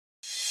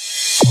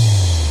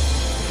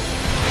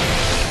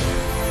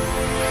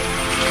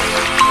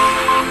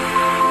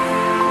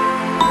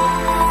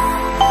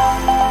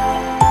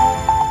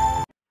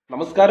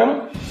നമസ്കാരം.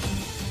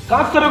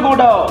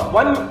 കാസർഗോഡ്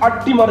വൻ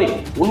അട്ടിമറി.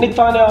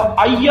 ഉണ്ണിത്താന്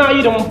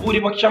 5000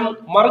 ഭൂരിപക്ഷം,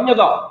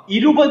 മറിഞ്ഞത്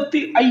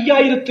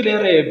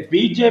 25,000-ലേറെ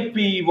BJP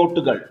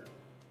വോട്ടുകൾ.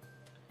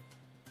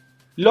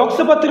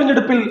 ലോക്സഭാ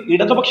തിരഞ്ഞെടുപ്പിൽ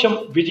ഇടതുപക്ഷം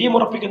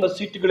വിജയമുറപ്പിക്കുന്ന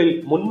സീറ്റുകളിൽ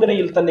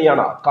മുൻനിരയിൽ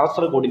തന്നെയാണ്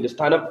കാസർഗോഡിന്റെ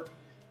സ്ഥാനം.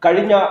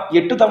 കഴിഞ്ഞ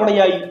 8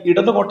 തവണയായി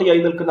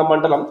ഇടതുകോട്ടയായി നിൽക്കുന്ന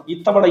മണ്ഡലം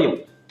ഇത്തവണയും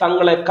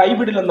തങ്ങളെ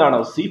കൈവിടില്ലെന്നാണ്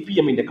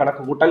CPM-ന്റെ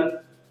കണക്കുകൂട്ടൽ.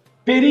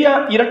 പെരിയ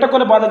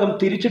ഇരട്ടക്കൊലപാതകം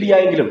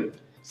തിരിച്ചടിയായെങ്കിലും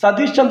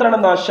സതീഷ് ചന്ദ്രൻ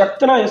എന്ന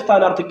ശക്തനായ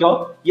സ്ഥാനാർത്ഥിക്ക്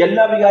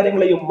എല്ലാ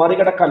വികാരങ്ങളെയും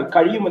മറികടക്കാൻ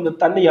കഴിയുമെന്ന്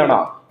തന്നെയാണ്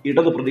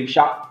ഇടതു പ്രതീക്ഷ.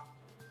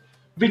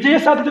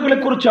 വിജയസാധ്യതകളെ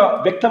കുറിച്ച്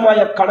വ്യക്തമായ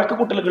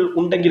കണക്കുകൂട്ടലുകൾ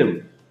ഉണ്ടെങ്കിലും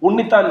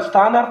ഉണ്ണിത്താൻ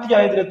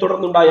സ്ഥാനാർത്ഥിയായതിനെ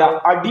തുടർന്നുണ്ടായ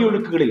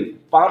അടിയൊഴുക്കുകളിൽ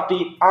പാർട്ടി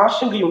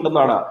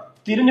ആശങ്കയുണ്ടെന്നാണ്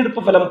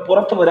തിരഞ്ഞെടുപ്പ് ഫലം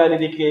പുറത്തു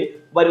വരാനിരിക്കെ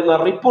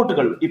വരുന്ന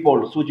റിപ്പോർട്ടുകൾ ഇപ്പോൾ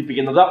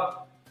സൂചിപ്പിക്കുന്നത്.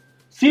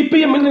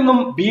 CPM-ൽ നിന്നും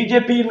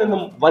BJP-യിൽ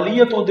നിന്നും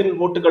വലിയ തോതിൽ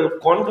വോട്ടുകൾ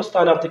കോൺഗ്രസ്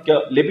സ്ഥാനാർത്ഥിക്ക്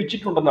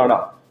ലഭിച്ചിട്ടുണ്ടെന്നാണ്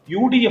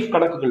UDF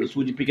കണക്കുകൾ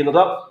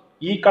സൂചിപ്പിക്കുന്നത്.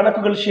 ഈ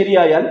കണക്കുകൾ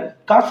ശരിയായാൽ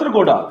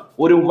കാസർഗോഡ്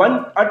ഒരു വൻ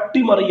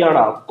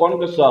അട്ടിമറിയാണ്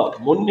കോൺഗ്രസ്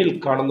മുന്നിൽ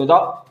കാണുന്നത്.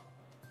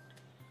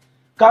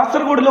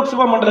 കാസർഗോഡ്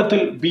ലോക്സഭാ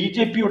മണ്ഡലത്തിൽ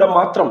BJP-യുടെ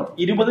മാത്രം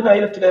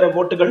 20,000-ലേറെ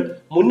വോട്ടുകൾ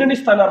മുന്നണി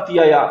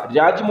സ്ഥാനാർത്ഥിയായ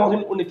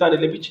രാജ്മോഹൻ ഉണ്ണിത്താന്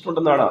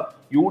ലഭിച്ചിട്ടുണ്ടെന്നാണ്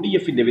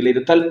UDF-ന്റെ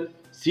വിലയിരുത്തൽ.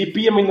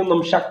 CPM-ൽ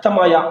നിന്നും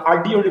ശക്തമായ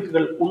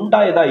അടിയൊഴുക്കുകൾ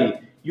ഉണ്ടായതായി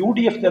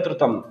UDF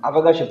നേതൃത്വം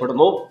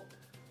അവകാശപ്പെടുന്നു.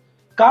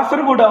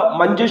 കാസർഗോഡ്,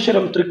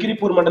 മഞ്ചേശ്വരം,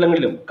 തൃക്കരിപ്പൂർ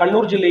മണ്ഡലങ്ങളിലും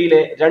കണ്ണൂർ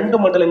ജില്ലയിലെ 2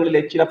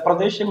 മണ്ഡലങ്ങളിലെ ചില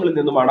പ്രദേശങ്ങളിൽ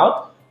നിന്നുമാണ്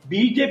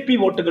BJP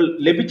വോട്ടുകൾ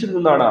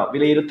ലഭിച്ചതെന്നാണ്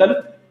വിലയിരുത്തൽ.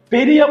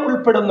 പെരിയ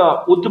ഉൾപ്പെടുന്ന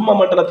ഉദുമ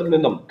മണ്ഡലത്തിൽ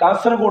നിന്നും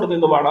കാസർഗോഡ്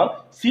നിന്നുമാണ്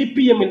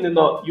CPM-ൽ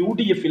നിന്ന്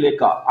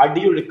UDF-ലേക്ക്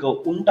അടിയൊഴുക്ക്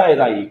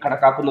ഉണ്ടായതായി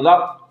കണക്കാക്കുന്നത്.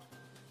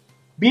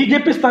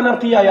 BJP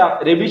സ്ഥാനാർത്ഥിയായ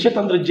രവീശ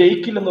തന്ത്രി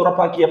ജയിക്കില്ലെന്ന്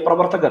ഉറപ്പാക്കിയ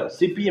പ്രവർത്തകർ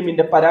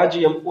CPM-ന്റെ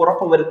പരാജയം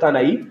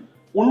ഉറപ്പുവരുത്താനായി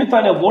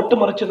ഉണ്ണിത്താന് വോട്ട്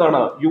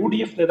മറിച്ചെന്നാണ്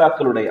UDF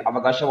നേതാക്കളുടെ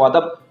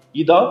അവകാശവാദം.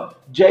 ഇത്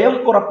ജയം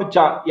ഉറപ്പിച്ച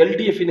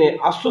LDF-നെ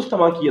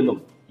അസ്വസ്ഥമാക്കിയെന്നും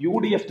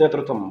UDF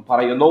നേതൃത്വം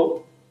പറയുന്നു.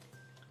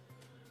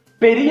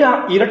 പെരിയ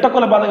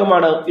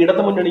ഇരട്ടക്കൊലപാതകമാണ്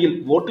ഇടതുമുന്നണിയിൽ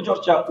വോട്ട്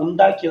ചോർച്ച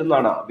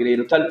ഉണ്ടാക്കിയതെന്നാണ്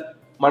വിലയിരുത്തൽ.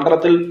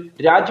 മണ്ഡലത്തിൽ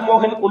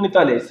രാജ്മോഹൻ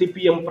ഉണ്ണിത്താനെ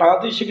CPM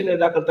പ്രാദേശിക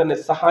നേതാക്കൾ തന്നെ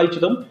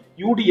സഹായിച്ചതും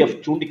UDF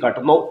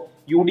ചൂണ്ടിക്കാട്ടുന്നു.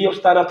 UDF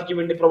സ്ഥാനാർത്ഥിക്ക്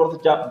വേണ്ടി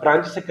പ്രവർത്തിച്ച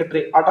ബ്രാഞ്ച്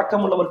സെക്രട്ടറി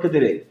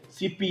അടക്കമുള്ളവർക്കെതിരെ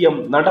CPM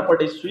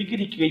നടപടി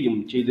സ്വീകരിക്കുകയും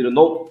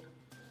ചെയ്തിരുന്നു.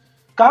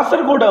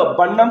 കാസർഗോഡ്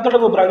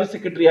ബണ്ണാംതടവ് ബ്രാഞ്ച്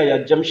സെക്രട്ടറിയായ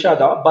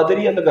ജംഷാദ,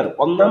 ബദരിയ നഗർ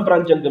 1-ാം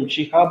ബ്രാഞ്ച് അംഗം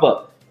ഷിഹാബ്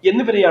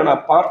എന്നിവരെയാണ്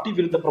പാർട്ടി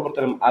വിരുദ്ധ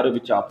പ്രവർത്തനം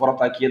ആരോപിച്ച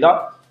പുറത്താക്കിയത്.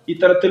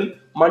 ഇത്തരത്തിൽ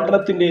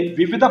മണ്ഡലത്തിന്റെ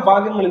വിവിധ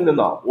ഭാഗങ്ങളിൽ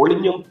നിന്ന്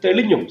ഒളിഞ്ഞും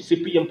തെളിഞ്ഞും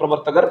CPM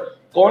പ്രവർത്തകർ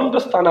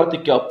കോൺഗ്രസ്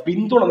സ്ഥാനാർത്ഥിക്ക്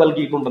പിന്തുണ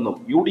നൽകിയിട്ടുണ്ടെന്നും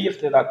UDF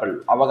നേതാക്കൾ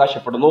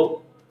അവകാശപ്പെടുന്നു.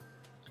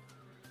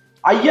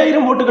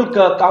 5000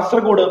 വോട്ടുകൾക്ക്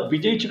കാസർഗോഡ്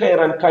വിജയിച്ചു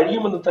കയറാൻ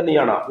കഴിയുമെന്ന്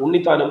തന്നെയാണ്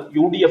ഉണ്ണിത്താനും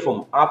UDF-ഉം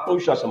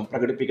ആത്മവിശ്വാസം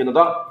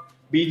പ്രകടിപ്പിക്കുന്നത്.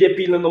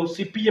 BJP-യിൽ നിന്നും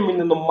CPM-ൽ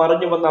നിന്നും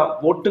മറിഞ്ഞു വന്ന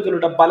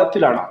വോട്ടുകളുടെ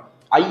ബലത്തിലാണ്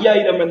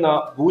 5000 എന്ന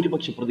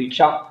ഭൂരിപക്ഷ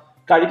പ്രതീക്ഷ.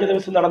 കഴിഞ്ഞ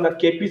ദിവസം നടന്ന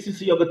KPCC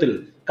യോഗത്തിൽ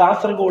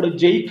കാസർഗോഡ്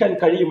ജയിക്കാൻ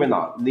കഴിയുമെന്ന്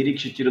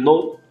നിരീക്ഷിച്ചിരുന്നു.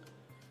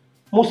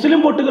 മുസ്ലിം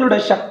വോട്ടുകളുടെ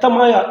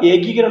ശക്തമായ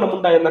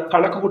ഏകീകരണമുണ്ടായെന്ന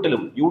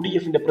കണക്കുകൂട്ടലും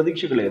UDF-ന്റെ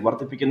പ്രതീക്ഷകളെ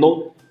വർദ്ധിപ്പിക്കുന്നു.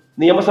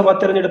 നിയമസഭാ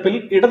തെരഞ്ഞെടുപ്പിൽ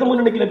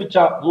ഇടതുമുന്നണിക്ക് ലഭിച്ച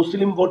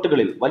മുസ്ലിം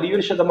വോട്ടുകളിൽ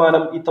വലിയൊരു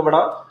ശതമാനം ഇത്തവണ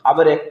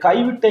അവരെ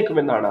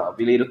കൈവിട്ടേക്കുമെന്നാണ്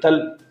വിലയിരുത്തൽ.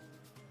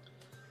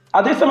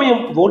 അതേസമയം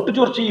വോട്ട്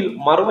ചോർച്ചയിൽ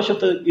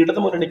മറുവശത്ത്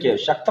ഇടതുമുന്നണിക്ക്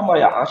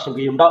ശക്തമായ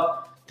ആശങ്കയുണ്ട്.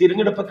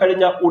 തിരഞ്ഞെടുപ്പ്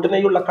കഴിഞ്ഞ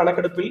ഉടനെയുള്ള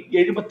കണക്കെടുപ്പിൽ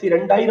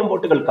 72,000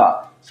 വോട്ടുകൾക്ക്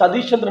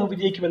സതീഷ് ചന്ദ്രൻ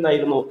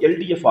വിജയിക്കുമെന്നായിരുന്നു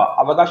LDF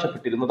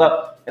അവകാശപ്പെട്ടിരുന്നത്.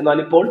 എന്നാൽ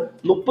ഇപ്പോൾ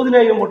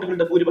 30,000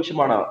 വോട്ടുകളുടെ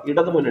ഭൂരിപക്ഷമാണ്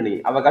ഇടതുമുന്നണി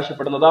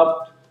അവകാശപ്പെടുന്നത്.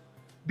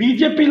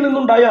 BJP-യിൽ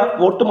നിന്നുണ്ടായ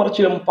വോട്ട്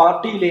മറിച്ചിലും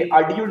പാർട്ടിയിലെ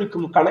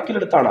അടിയൊഴുക്കും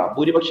കണക്കിലെടുത്താണ്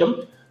ഭൂരിപക്ഷം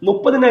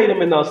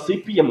 30,000 എന്ന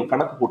CPM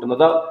കണക്ക്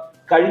കൂട്ടുന്നത്.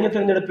 കഴിഞ്ഞ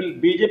തെരഞ്ഞെടുപ്പിൽ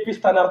BJP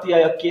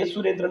സ്ഥാനാർത്ഥിയായ K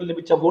സുരേന്ദ്രന്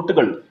ലഭിച്ച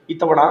വോട്ടുകൾ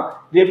ഇത്തവണ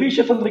രവീശ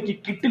തന്ത്രിക്ക്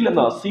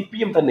കിട്ടില്ലെന്ന്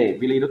CPM തന്നെ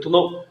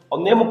വിലയിരുത്തുന്നു.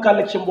 1.25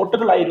 ലക്ഷം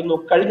വോട്ടുകളായിരുന്നു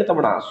കഴിഞ്ഞ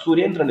തവണ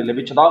സുരേന്ദ്രന്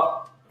ലഭിച്ചത്.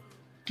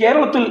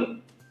 കേരളത്തിൽ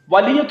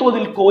വലിയ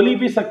തോതിൽ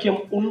കോലീബി സഖ്യം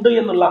ഉണ്ട്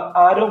എന്നുള്ള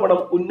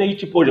ആരോപണം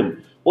ഉന്നയിച്ചപ്പോഴും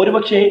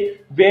ഒരുപക്ഷെ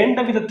വേണ്ട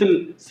വിധത്തിൽ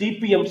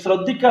CPM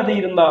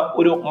ശ്രദ്ധിക്കാതെയിരുന്ന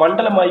ഒരു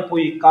മണ്ഡലമായി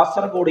പോയി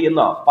കാസർഗോഡ്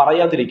എന്ന്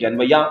പറയാതിരിക്കാൻ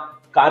വയ്യ.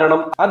 കാരണം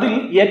അതിൽ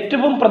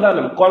ഏറ്റവും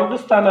പ്രധാനം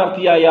കോൺഗ്രസ്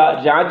സ്ഥാനാർത്ഥിയായ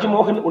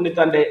രാജ്മോഹൻ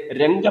ഉണ്ണിത്താന്റെ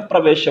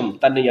രംഗപ്രവേശം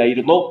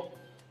തന്നെയായിരുന്നു.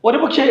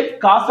 ഒരുപക്ഷെ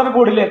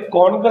കാസർഗോഡിലെ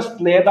കോൺഗ്രസ്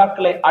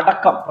നേതാക്കളെ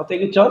അടക്കം,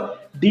 പ്രത്യേകിച്ച്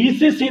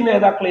DCC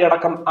നേതാക്കളെ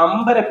അടക്കം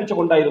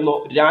അമ്പരപ്പിച്ചുകൊണ്ടായിരുന്നു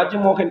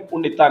രാജ്മോഹൻ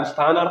ഉണ്ണിത്താൻ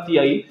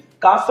സ്ഥാനാർത്ഥിയായി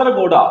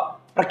കാസർഗോഡ്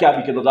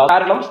പ്രഖ്യാപിക്കുന്നത്.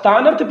 കാരണം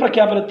സ്ഥാനാർത്ഥി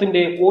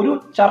പ്രഖ്യാപനത്തിന്റെ ഒരു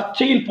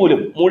ചർച്ചയിൽ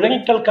പോലും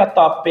മുഴങ്ങിക്കേൾക്കാത്ത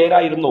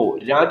പേരായിരുന്നു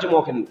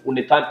രാജ്മോഹൻ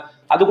ഉണ്ണിത്താൻ.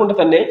 അതുകൊണ്ട്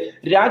തന്നെ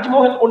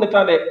രാജ്മോഹൻ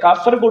ഉണ്ണിത്താനെ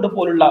കാസർഗോഡ്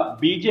പോലുള്ള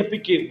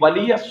BJP-ക്ക്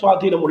വലിയ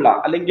സ്വാധീനമുള്ള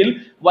അല്ലെങ്കിൽ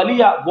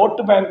വലിയ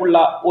വോട്ട് ബാങ്കുള്ള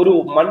ഒരു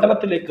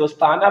മണ്ഡലത്തിലേക്ക്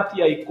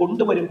സ്ഥാനാർത്ഥിയായി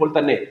കൊണ്ടുവരുമ്പോൾ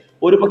തന്നെ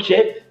ഒരുപക്ഷെ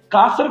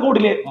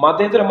കാസർഗോഡിലെ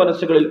മതേതര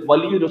മനസ്സുകളിൽ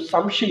വലിയൊരു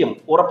സംശയം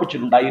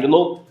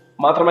ഉറപ്പിച്ചിട്ടുണ്ടായിരുന്നു.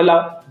 മാത്രമല്ല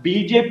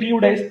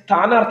BJP-യുടെ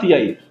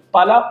സ്ഥാനാർത്ഥിയായി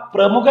പല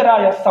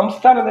പ്രമുഖരായ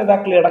സംസ്ഥാന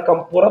നേതാക്കളെ അടക്കം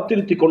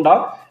പുറത്തിരുത്തിക്കൊണ്ട്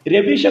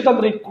രവീശ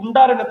തന്ത്രി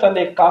കുണ്ടാരനെ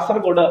തന്നെ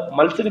കാസർഗോഡ്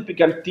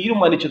മത്സരിപ്പിക്കാൻ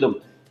തീരുമാനിച്ചതും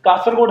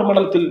കാസർഗോഡ്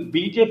മണ്ഡലത്തിൽ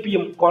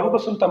BJPയും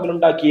കോൺഗ്രസും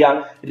തമ്മിലുണ്ടാക്കിയ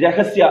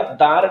രഹസ്യ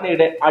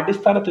ധാരണയുടെ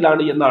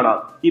അടിസ്ഥാനത്തിലാണ് എന്നാണ്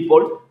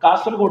ഇപ്പോൾ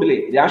കാസർഗോഡിലെ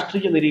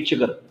രാഷ്ട്രീയ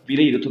നിരീക്ഷകർ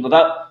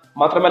വിലയിരുത്തുന്നത്.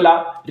 മാത്രമല്ല,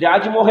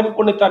 രാജ്മോഹൻ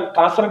ഉണ്ണിത്താൻ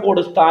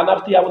കാസർഗോഡ്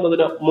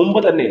സ്ഥാനാർത്ഥിയാവുന്നതിന് മുമ്പ്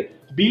തന്നെ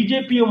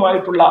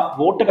BJPയുമായിട്ടുള്ള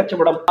വോട്ട്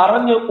കച്ചവടം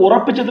അറിഞ്ഞ്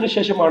ഉറപ്പിച്ചതിനു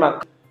ശേഷമാണ്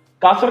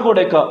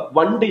കാസർഗോഡേക്ക്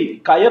വണ്ടി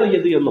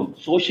കയറിയത് എന്നും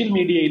സോഷ്യൽ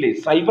മീഡിയയിലെ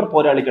സൈബർ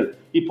പോരാളികൾ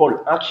ഇപ്പോൾ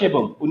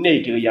ആക്ഷേപം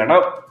ഉന്നയിക്കുകയാണ്.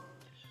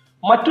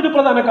 മറ്റൊരു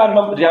പ്രധാന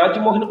കാരണം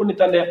രാജ്മോഹൻ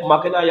ഉണ്ണിത്താന്റെ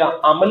മകനായ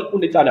അമൽ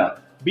ഉണ്ണിത്താന്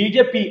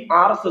BJP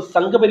RSS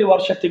സംഘപരിവാർ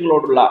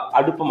ശക്തികളോടുള്ള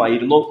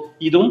അടുപ്പമായിരുന്നു.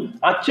 ഇതും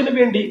അച്ഛനു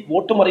വേണ്ടി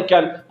വോട്ട്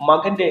മറിക്കാൻ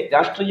മകന്റെ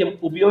രാഷ്ട്രീയം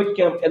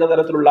ഉപയോഗിക്കാം എന്ന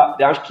തരത്തിലുള്ള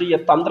രാഷ്ട്രീയ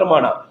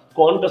തന്ത്രമാണ്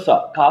കോൺഗ്രസ്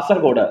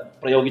കാസർഗോഡ്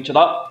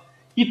പ്രയോഗിച്ചത്.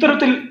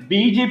 ഇത്തരത്തിൽ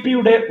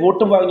BJPയുടെ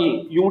വോട്ട് വാങ്ങി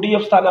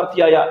UDF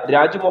സ്ഥാനാർത്ഥിയായ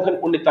രാജ്മോഹൻ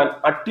ഉണ്ണിത്താൻ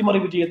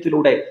അട്ടിമറി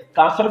വിജയത്തിലൂടെ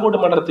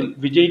കാസർഗോഡ് മണ്ഡലത്തിൽ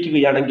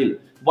വിജയിക്കുകയാണെങ്കിൽ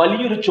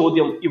വലിയൊരു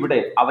ചോദ്യം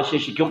ഇവിടെ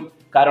അവശേഷിക്കും.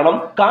 കാരണം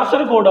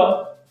കാസർഗോഡ്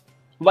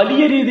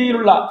വലിയ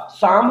രീതിയിലുള്ള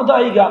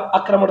സാമുദായിക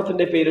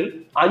ആക്രമണത്തിന്റെ പേരിൽ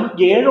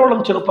 7ഓളം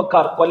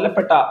ചെറുപ്പക്കാർ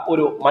കൊല്ലപ്പെട്ട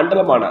ഒരു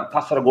മണ്ഡലമാണ്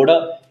കാസർഗോഡ്.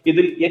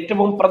 ഇതിൽ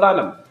ഏറ്റവും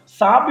പ്രധാനം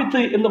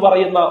സാബിത്ത് എന്ന്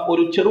പറയുന്ന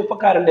ഒരു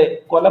ചെറുപ്പക്കാരന്റെ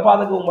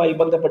കൊലപാതകവുമായി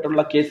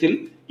ബന്ധപ്പെട്ടുള്ള കേസിൽ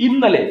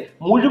ഇന്നലെ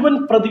മുഴുവൻ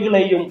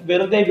പ്രതികളെയും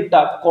വെറുതെ വിട്ട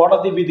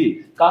കോടതി വിധി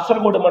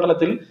കാസർഗോഡ്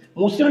മണ്ഡലത്തിൽ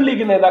മുസ്ലിം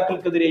ലീഗ്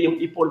നേതാക്കൾക്കെതിരെയും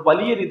ഇപ്പോൾ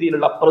വലിയ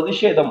രീതിയിലുള്ള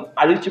പ്രതിഷേധം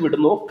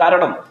അഴിച്ചുവിടുന്നു.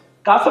 കാരണം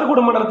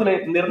കാസർഗോഡ് മണ്ഡലത്തിലെ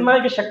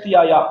നിർണായക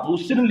ശക്തിയായ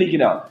മുസ്ലിം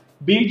ലീഗിന്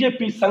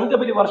BJP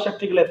സംഘപരിവാർ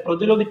ശക്തികളെ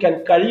പ്രതിരോധിക്കാൻ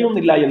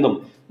കഴിയുന്നില്ല എന്നും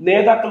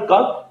നേതാക്കൾക്ക്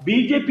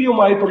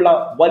BJPയുമായിട്ടുള്ള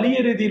വലിയ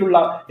രീതിയിലുള്ള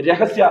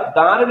രഹസ്യ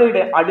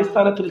ധാരണയുടെ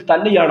അടിസ്ഥാനത്തിൽ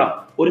തന്നെയാണ്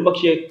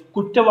ഒരുപക്ഷെ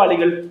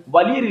കുറ്റവാളികൾ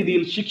വലിയ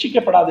രീതിയിൽ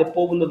ശിക്ഷിക്കപ്പെടാതെ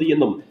പോകുന്നത്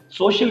എന്നും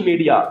സോഷ്യൽ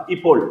മീഡിയ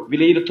ഇപ്പോൾ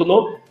വിലയിരുത്തുന്നു.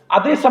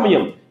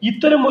 അതേസമയം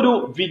ഇത്തരം ഒരു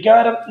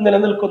വികാരം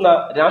നിലനിൽക്കുന്ന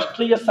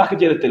രാഷ്ട്രീയ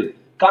സാഹചര്യത്തിൽ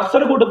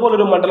കാസർഗോഡ്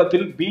പോലൊരു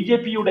മണ്ഡലത്തിൽ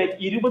BJPയുടെ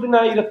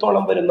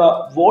 20,000-ഓളം വരുന്ന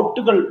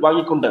വോട്ടുകൾ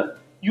വാങ്ങിക്കൊണ്ട്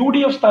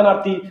UDF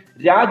സ്ഥാനാർത്ഥി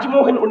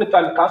രാജ്മോഹൻ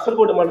ഉണ്ണിത്താൻ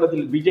കാസർഗോഡ്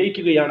മണ്ഡലത്തിൽ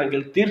വിജയിക്കുകയാണെങ്കിൽ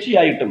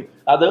തീർച്ചയായിട്ടും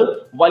അത്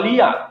വലിയ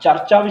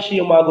ചർച്ചാ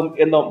വിഷയമാകും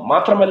എന്ന്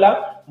മാത്രമല്ല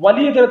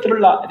വലിയ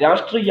തരത്തിലുള്ള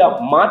രാഷ്ട്രീയ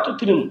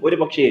മാറ്റത്തിനും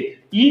ഒരുപക്ഷെ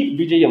ഈ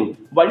വിജയം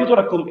വഴി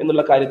തുറക്കും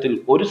എന്നുള്ള കാര്യത്തിൽ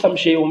ഒരു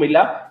സംശയവുമില്ല.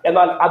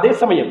 എന്നാൽ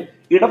അതേസമയം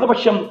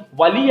ഇടതുപക്ഷം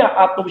വലിയ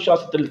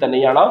ആത്മവിശ്വാസത്തിൽ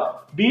തന്നെയാണ്.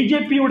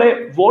 BJPയുടെ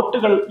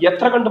വോട്ടുകൾ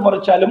എത്ര കണ്ടു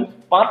മറിച്ചാലും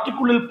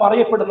പാർട്ടിക്കുള്ളിൽ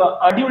പറയപ്പെടുന്ന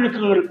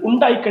അടിയൊഴുക്കുകൾ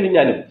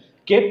ഉണ്ടായിക്കഴിഞ്ഞാലും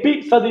KP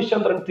സതീഷ്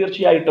ചന്ദ്രൻ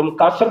തീർച്ചയായിട്ടും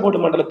കാസർഗോഡ്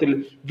മണ്ഡലത്തിൽ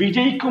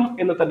വിജയിക്കും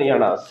എന്ന്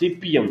തന്നെയാണ്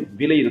CPM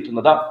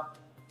വിലയിരുത്തുന്നത്.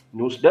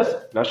 News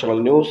desk national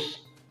news.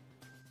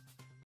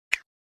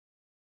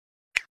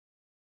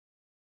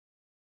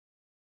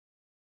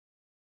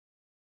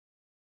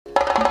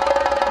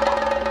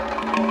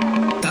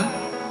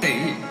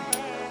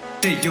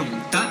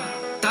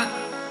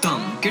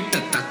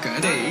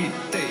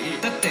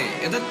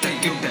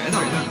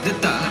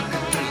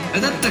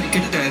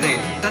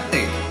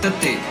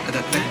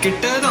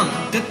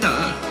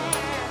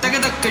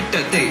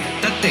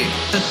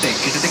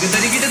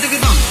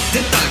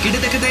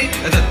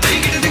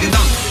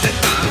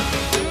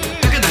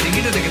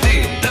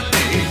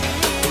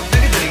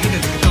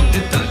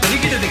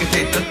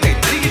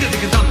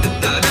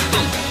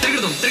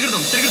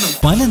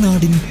 പല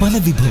നാടിൻ പല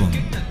വിഭവം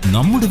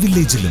നമ്മുടെ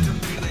വില്ലേജിലും.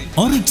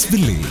 ഓറിക്സ്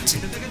വില്ലേജ്,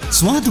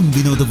 സ്വാദും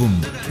വിനോദവും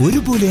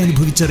ഒരുപോലെ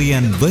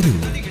അനുഭവിച്ചറിയാൻ വരൂ.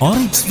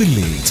 Oryx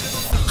village,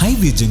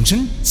 highway junction,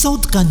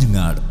 south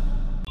Kanhangad.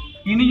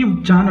 ഇനിയും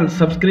ചാനൽ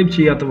സബ്സ്ക്രൈബ്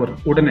ചെയ്യാത്തവർ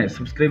ഉടനെ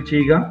സബ്സ്ക്രൈബ്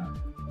ചെയ്യുക.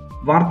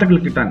 വാർത്തകൾ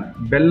കിട്ടാൻ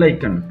ബെൽ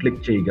ഐക്കൺ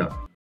ക്ലിക്ക് ചെയ്യുക.